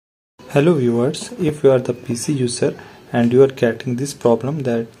Hello viewers, if you are the PC user and you are getting this problem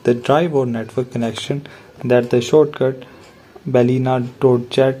that the drive or network connection that the shortcut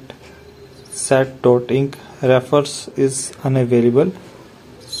balena.jet set.inc refers is unavailable,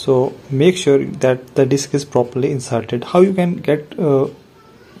 so make sure that the disk is properly inserted. How you can get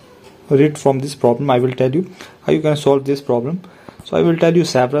rid from this problem, I will tell you how you can solve this problem. So I will tell you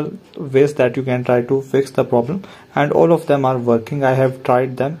several ways that you can try to fix the problem, and all of them are working. I have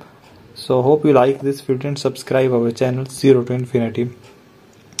tried them. So hope you like this video and subscribe our channel Zero to Infinity.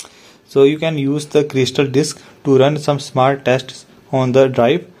 So you can use the crystal disk to run some smart tests on the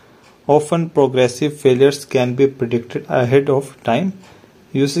drive. Often progressive failures can be predicted ahead of time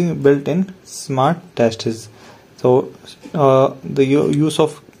using built-in smart tests. So the use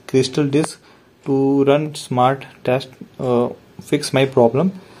of crystal disk to run smart test fix my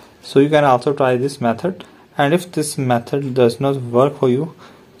problem. So you can also try this method, and if this method does not work for you,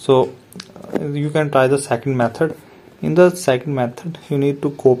 so you can try the second method. In the second method, you need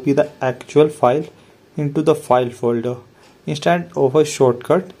to copy the actual file into the file folder instead of a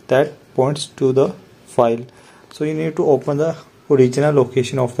shortcut that points to the file. So you need to open the original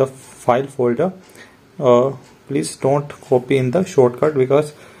location of the file folder. Please don't copy in the shortcut,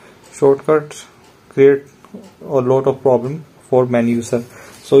 because shortcuts create a lot of problem for many users.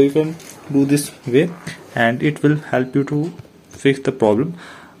 So you can do this way and it will help you to fix the problem.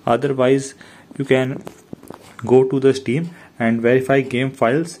 Otherwise, you can go to the Steam and verify game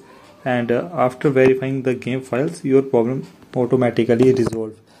files, and after verifying the game files, your problem automatically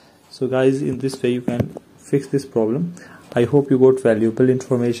resolve. So guys, in this way you can fix this problem. I hope you got valuable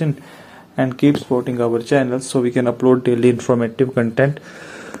information, and keep supporting our channel so we can upload daily informative content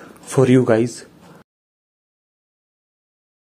for you guys.